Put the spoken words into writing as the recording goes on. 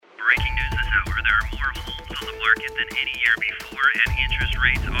market than any year before, and interest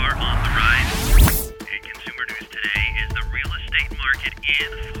rates are on the rise. In Consumer News today, is the real estate market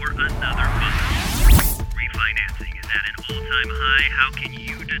in for another bust? Refinancing is at an all-time high. How can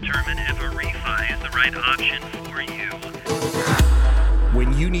you determine if a refi is the right option for you?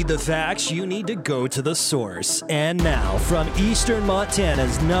 When you need the facts, you need to go to the source. And now, from Eastern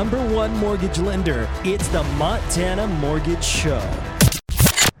Montana's #1 mortgage lender, it's the Montana Mortgage Show.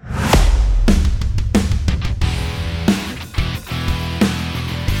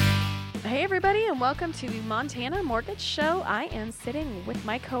 Hey everybody, and welcome to the Montana Mortgage Show. I am sitting with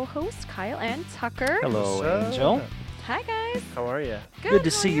my co-hosts, Kyle and Tucker. Hello, Angel. Hi guys. How are you? Good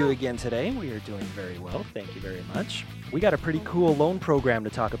to see you again today. We are doing very well. Thank you very much. We got a pretty cool loan program to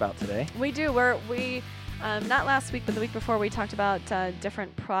talk about today. We do. We not last week, but the week before, we talked about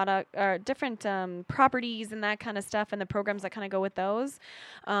different properties and that kind of stuff, and the programs that kind of go with those,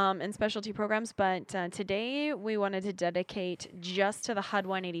 and specialty programs. But today we wanted to dedicate just to the HUD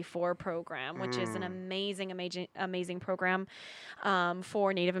 184 program, which is an amazing program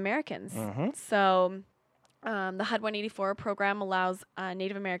for Native Americans. So. The HUD 184 program allows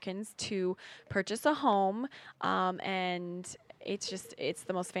Native Americans to purchase a home, and it's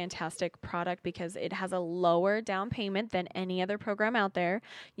the most fantastic product because it has a lower down payment than any other program out there.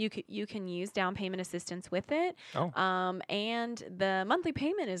 You can use down payment assistance with it, and the monthly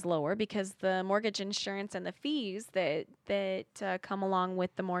payment is lower because the mortgage insurance and the fees that come along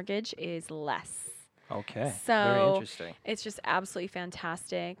with the mortgage is less. Okay. So very interesting. It's just absolutely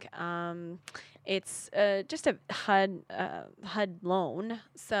fantastic. It's just a HUD loan,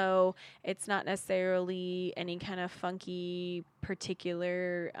 so it's not necessarily any kind of funky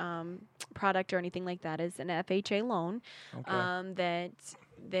particular product or anything like that. It's an FHA loan that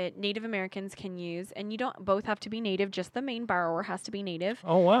Native Americans can use, and you don't both have to be Native. Just the main borrower has to be Native.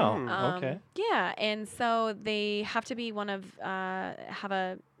 Oh wow. Okay. Yeah, and so they have to be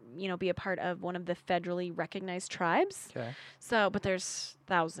be a part of one of the federally recognized tribes. Okay. So, but there's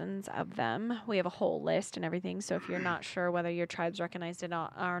thousands of them. We have a whole list and everything. So if you're not sure whether your tribe's recognized it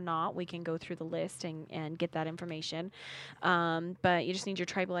or not, we can go through the list and get that information. But you just need your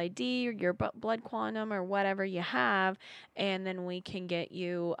tribal ID or your blood quantum or whatever you have, and then we can get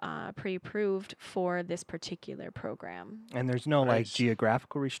you pre-approved for this particular program. And there's no like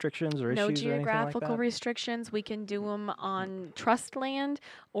geographical restrictions or issues or anything like that? No geographical restrictions. We can do them on trust land,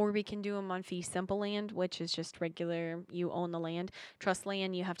 or we can do them on fee simple land, which is just regular, you own the land. Trust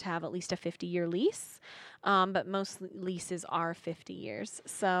land, you have to have at least a 50-year lease, but most leases are 50 years.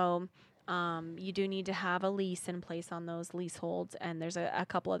 So you do need to have a lease in place on those leaseholds, and there's a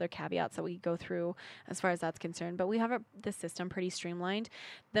couple other caveats that we go through as far as that's concerned. But we have the system pretty streamlined.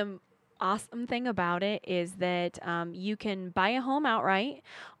 The awesome thing about it is that you can buy a home outright,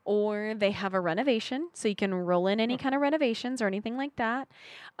 or they have a renovation, so you can roll in any kind of renovations or anything like that,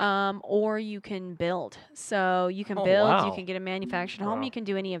 or you can build. So you can build, you can get a manufactured home, you can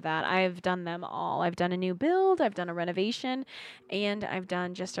do any of that. I've done them all. I've done a new build, I've done a renovation, and I've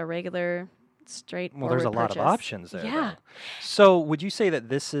done just a regular straightforward there's a lot purchase. of options there. Yeah. Though. So would you say that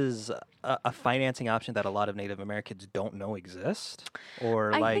this is a financing option that a lot of Native Americans don't know exist?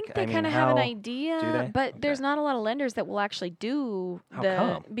 Or I think they kind of have an idea, but there's not a lot of lenders that will actually do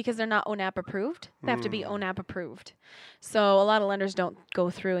because they're not ONAP approved. They have to be ONAP approved. So a lot of lenders don't go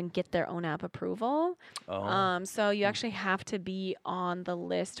through and get their ONAP approval. So you actually have to be on the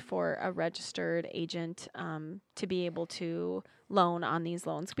list for a registered agent to be able to loan on these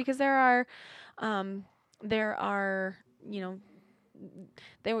loans, because there are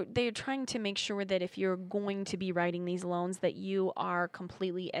they're trying to make sure that if you're going to be writing these loans, that you are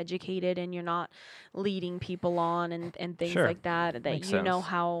completely educated and you're not leading people on and things like that, that Makes you sense. know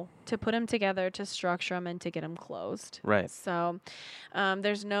how to put them together, to structure them, and to get them closed. Right. So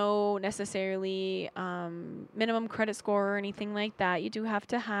there's no necessarily minimum credit score or anything like that. You do have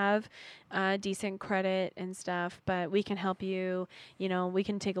to have decent credit and stuff, but we can help you. We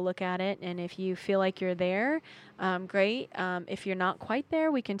can take a look at it, and if you feel like you're there, great. If you're not quite there,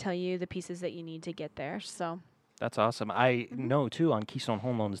 we can tell you the pieces that you need to get there. So that's awesome. I know too on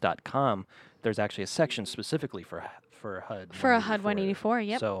KeystoneHomeLoans.com, there's actually a section specifically for HUD. For a HUD 184,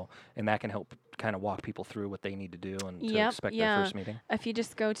 yep. So, and that can help kind of walk people through what they need to do and to expect their first meeting. If you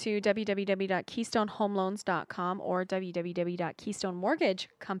just go to www.KeystoneHomeLoans.com or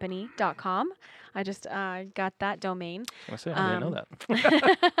www.KeystoneMortgageCompany.com, I just got that domain. I didn't know that.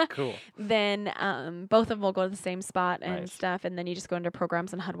 Cool. Then both of them will go to the same spot and stuff, and then you just go into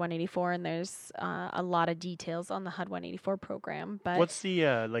programs on HUD 184, and there's a lot of details on the HUD 184 program. But what's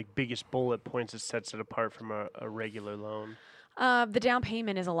the biggest bullet points that sets it apart from a regular loan? The down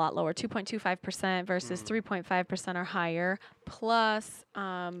payment is a lot lower, 2.25% versus 3.5% or higher, plus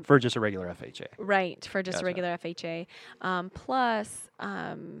For just a regular FHA. right, for just a Gotcha. regular FHA. Plus,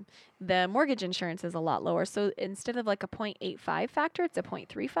 the mortgage insurance is a lot lower. So instead of like a 0.85 factor, it's a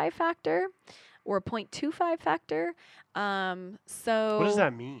 0.35 factor or a 0.25 factor. So What does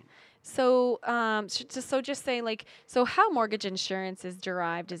that mean? So, just say like, so how mortgage insurance is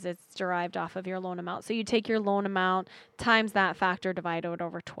derived is it's derived off of your loan amount. So you take your loan amount times that factor, divide it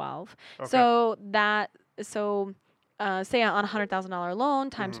over 12. Okay. Say on a $100,000 loan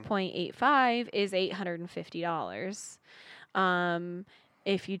times 0.85 is $850.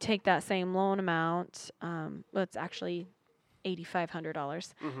 If you take that same loan amount, well, it's actually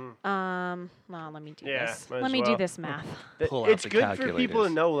 $8,500. Well, let me do this. might Let as me do well. this math. Pull out It's the good for people to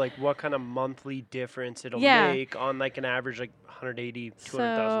calculators. know like what kind of monthly difference it'll Yeah. make on like an average like $180,000, $200,000 So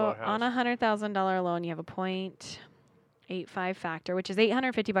house. on a $100,000 loan, you have a 0.85 factor, which is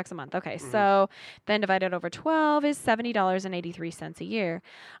 $850 a month. Okay, so then divided over 12 is $70.83 a year.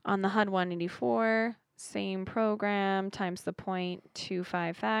 On the HUD 184, same program times the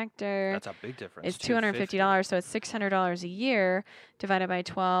 0.25 factor. That's a big difference. Is $250, so it's $600 a year divided by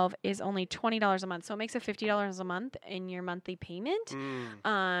 12 is only $20 a month. So it makes it $50 a month in your monthly payment.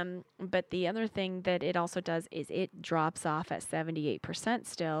 But the other thing that it also does is it drops off at 78%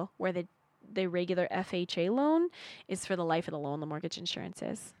 still, where the regular FHA loan is for the life of the loan, the mortgage insurance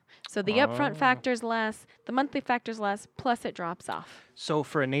is. So the upfront factor's less, the monthly factor's less, plus it drops off. So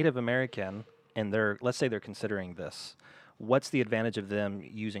for a Native American, and let's say they're considering this, what's the advantage of them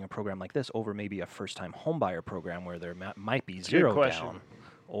using a program like this over maybe a first-time homebuyer program where there might be zero question. down?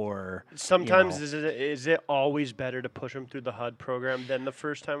 Or Sometimes you know, is it always better to push them through the HUD program than the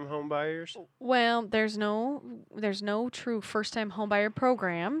first time home buyers? Well, there's no true first-time homebuyer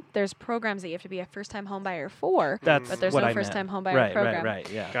program. There's programs that you have to be a first-time homebuyer for, that's but there's what no I meant. first-time homebuyer program.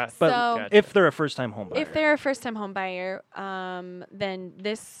 Right, yeah. But So- If they're a first-time homebuyer, If they're a first-time homebuyer, then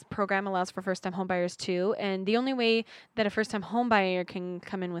this program allows for first-time homebuyers too. And the only way that a first-time homebuyer can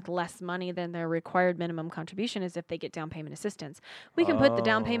come in with less money than their required minimum contribution is if they get down payment assistance. We can put the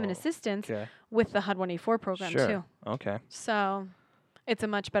down payment assistance okay. with the HUD 184 program Sure. too. Okay. So it's a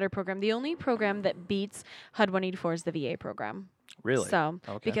much better program. The only program that beats HUD 184 is the VA program. Really? So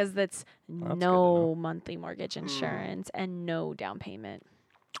Okay. because that's Well, that's good to no monthly mortgage insurance and no down payment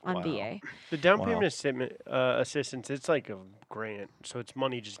on Wow. VA. the down Wow. payment assistance, it's like a grant, so it's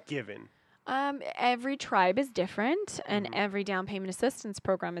money just given. Every tribe is different, and every down payment assistance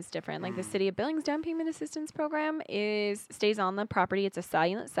program is different. Like the City of Billings down payment assistance program stays on the property. It's a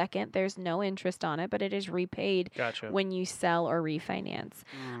silent second. There's no interest on it, but it is repaid Gotcha. when you sell or refinance.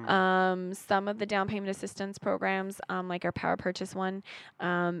 Some of the down payment assistance programs, like our power purchase one,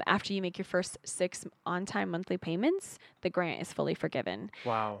 after you make your first 6 on-time monthly payments, the grant is fully forgiven.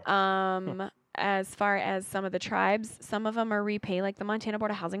 Wow. As far as some of the tribes, some of them are repay, like the Montana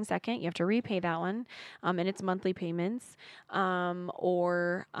Board of Housing Second. You have to repay that one, and it's monthly payments.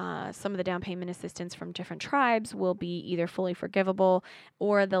 Or some of the down payment assistance from different tribes will be either fully forgivable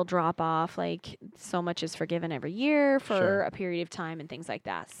or they'll drop off. Like so much is forgiven every year for Sure. a period of time and things like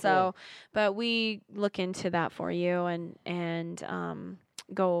that. So, but we look into that for you and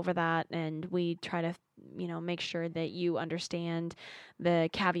go over that, and we try to make sure that you understand the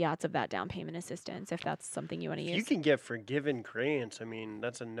caveats of that down payment assistance if that's something you want to If use. you can get forgiven grants, I mean,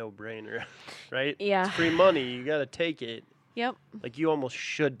 that's a no-brainer, right? Yeah. It's free money. You got to take it. Yep. Like you almost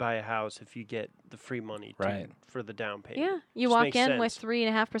should buy a house if you get the free money Right. for the down payment. Yeah. You Just walk makes in with sense.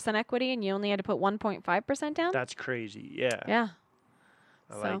 3.5% equity and you only had to put 1.5% down? That's crazy. Yeah. Yeah.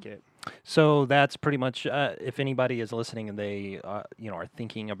 I like it. So that's pretty much, if anybody is listening and they, are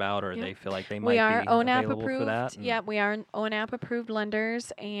thinking about or Yep. they feel like they might We are be ONAP available approved. for that. and- Yeah, we are ONAP approved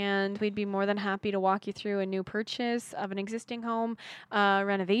lenders, and we'd be more than happy to walk you through a new purchase of an existing home,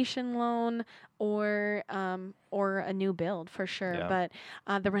 renovation loan, or a new build for sure. Yeah.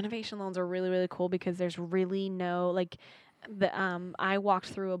 But the renovation loans are really, really cool because there's really no I walked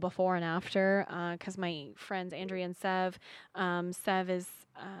through a before and after because my friends Andrea and Sev, Sev is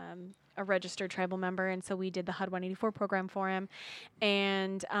a registered tribal member, and so we did the HUD 184 program for him.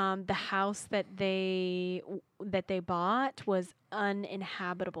 And the house that they bought was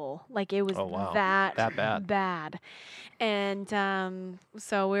uninhabitable. Like it was Oh, wow. that That bad. And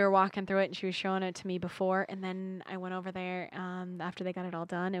so we were walking through it, and she was showing it to me before, and then I went over there after they got it all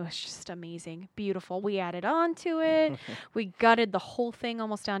done. It was just amazing, beautiful. We added on to it. We gutted the whole thing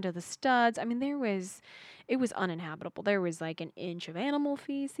almost down to the studs. I mean, it was uninhabitable. There was like an inch of animal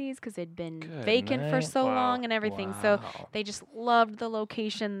feces because it'd been Good vacant for night. so Wow. long and everything. So Wow. they just loved the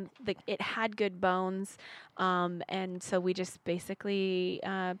location. It had good bones. And so we just basically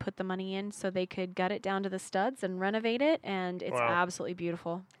put the money in so they could gut it down to the studs and renovate it, and it's Wow. absolutely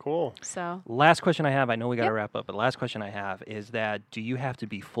beautiful. Cool. So Last question I have, I know we got to Yep. wrap up, but the last question I have is that do you have to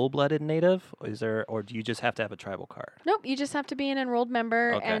be full-blooded native, or do you just have to have a tribal card? nope, you just have to be an enrolled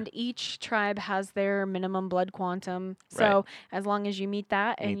member, Okay. and each tribe has their minimum blood quantum. So Right. as long as you meet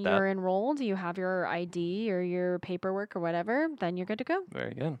that and Meet that. you're enrolled, you have your ID or your paperwork or whatever, then you're good to go.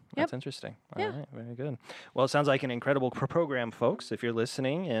 Very good. Yep. That's interesting. All Yeah. right. Very good. Well, it sounds like an incredible program, folks. If you're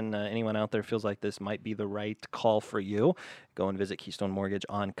listening and anyone out there feels like this might be the right call for you, go and visit Keystone Mortgage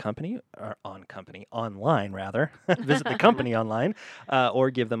online rather. Visit the company online or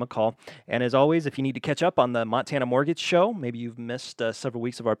give them a call. And as always, if you need to catch up on the Montana Mortgage Show, maybe you've missed several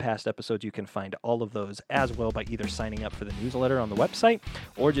weeks of our past episodes, you can find all of those as well by either signing up for the newsletter on the website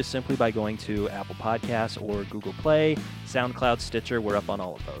or just simply by going to Apple Podcasts or Google Play, SoundCloud, Stitcher. We're up on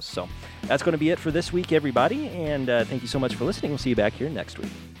all of those. So that's going to be it for this week, everybody. And thank you so much for listening. We'll see you back here next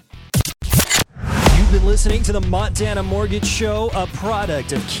week. You've been listening to the Montana Mortgage Show, a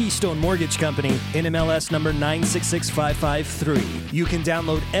product of Keystone Mortgage Company, NMLS number 966553. You can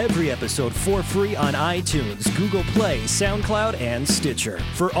download every episode for free on iTunes, Google Play, SoundCloud, and Stitcher.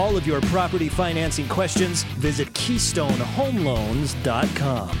 For all of your property financing questions, visit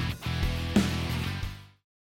KeystoneHomeLoans.com.